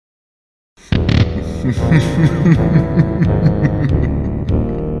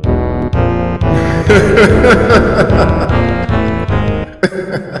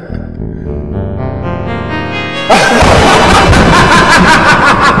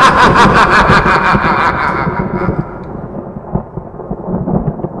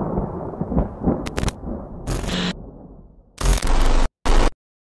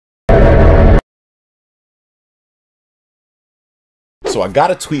So I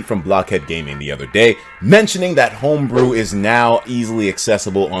got a tweet from Blockhead Gaming the other day mentioning that Homebrew is now easily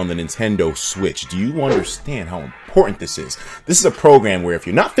accessible on the Nintendo Switch. Do you understand how important this is? This is a program where, if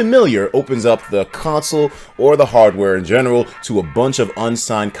you're not familiar, opens up the console or the hardware in general to a bunch of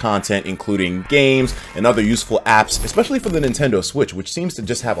unsigned content, including games and other useful apps, especially for the Nintendo Switch, which seems to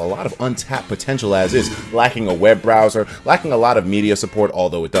just have a lot of untapped potential as is, lacking a web browser, lacking a lot of media support,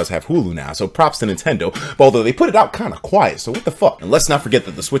 although it does have Hulu now, so props to Nintendo, but although they put it out kind of quiet, so what the fuck? And let's not forget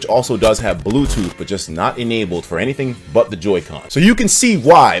that the Switch also does have Bluetooth, but just not enabled for anything but the Joy-Con. So you can see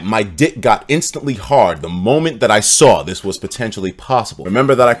why my dick got instantly hard the moment that I saw this was potentially possible.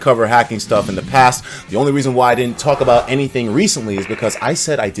 Remember that I cover hacking stuff in the past. The only reason why I didn't talk about anything recently is because I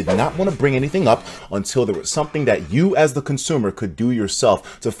said I did not want to bring anything up until there was something that you as the consumer could do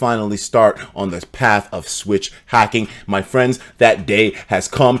yourself to finally start on this path of Switch hacking. My friends, that day has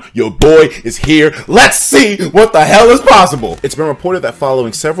come. Your boy is here. Let's see what the hell is possible. It's been reported that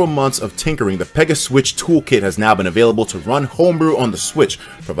following several months of tinkering, the Switch toolkit has now been available to run Homebrew on the Switch,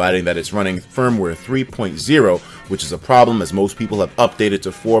 providing that it's running firmware 3.0, which is a problem as most people have updated to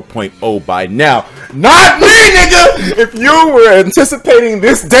 4.0 by now. Not me, nigga! If you were anticipating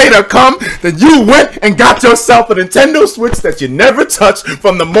this day to come, then you went and got yourself a Nintendo Switch that you never touched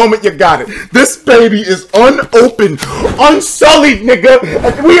from the moment you got it. This baby is unopened, unsullied, nigga,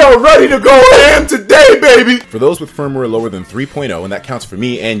 and we are ready to go ham today, baby! For those with firmware lower than 3.0, and that counts for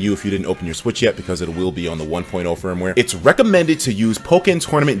me and you if you didn't open your Switch yet because it will be on the 1.0 firmware, it's recommended to use Pokken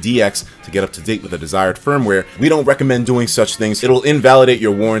Tournament DX to get up to date with the desired firmware. We don't recommend doing such things. It'll invalidate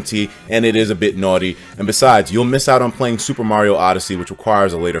your warranty, and it is a bit naughty. And besides, you'll miss out on playing Super Mario Odyssey, which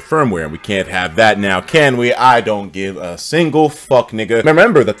requires a later firmware, and we can't have that now, can we? I don't give a single fuck, nigga.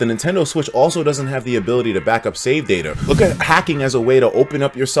 Remember that the Nintendo Switch also doesn't have the ability to back up save data. Look at hacking as a way to open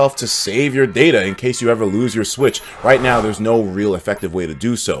up yourself to save your data in case you ever lose your Switch. Right now, there's no real effective way to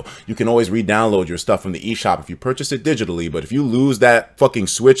do so. You can always re-download your stuff from the eShop if you purchase it digitally, but if you lose that fucking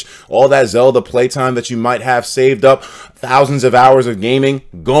Switch, all that Zelda playtime that you might have saved up, thousands of hours of gaming,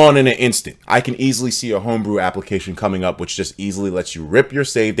 gone in an instant. I can easily see a Homebrew application coming up which just easily lets you rip your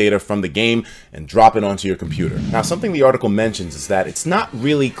save data from the game and drop it onto your computer. Now, something the article mentions is that it's not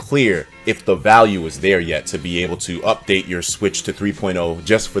really clear if the value is there yet to be able to update your Switch to 3.0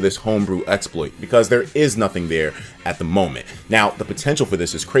 just for this Homebrew exploit, because there is nothing there at the moment. Now, the potential for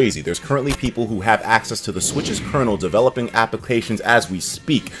this is crazy. There's currently people who have access to the Switch's kernel developing applications as we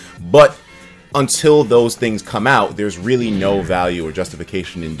speak, but until those things come out, there's really no value or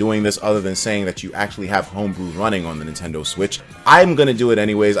justification in doing this other than saying that you actually have Homebrew running on the Nintendo Switch. I'm gonna do it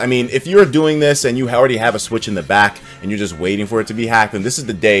anyways. I mean, if you're doing this and you already have a Switch in the back and you're just waiting for it to be hacked, then this is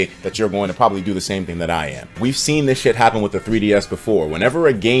the day that you're going to probably do the same thing that I am. We've seen this shit happen with the 3DS before. Whenever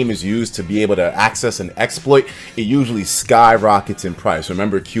a game is used to be able to access an exploit, it usually skyrockets in price.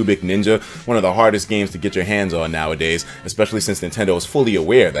 Remember Cubic Ninja? One of the hardest games to get your hands on nowadays, especially since Nintendo is fully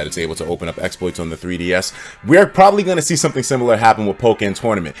aware that it's able to open up exploits on the 3DS. We're probably going to see something similar happen with Pokken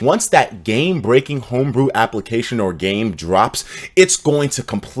Tournament. Once that game-breaking Homebrew application or game drops, it's going to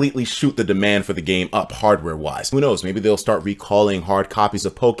completely shoot the demand for the game up hardware-wise. Who knows, maybe they'll start recalling hard copies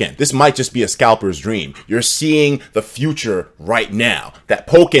of Pokken. This might just be a scalper's dream. You're seeing the future right now, that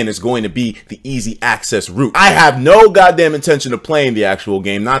Pokken is going to be the easy access route. I have no goddamn intention of playing the actual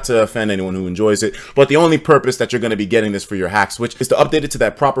game, not to offend anyone who enjoys it, but the only purpose that you're going to be getting this for your hack Switch is to update it to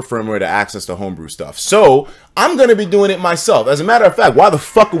that proper firmware to access the Homebrew stuff. So I'm gonna be doing it myself. As a matter of fact, why the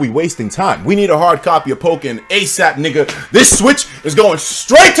fuck are we wasting time? We need a hard copy of Pokken ASAP, nigga. This Switch is going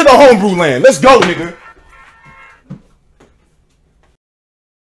straight to the Homebrew land. Let's go, nigga.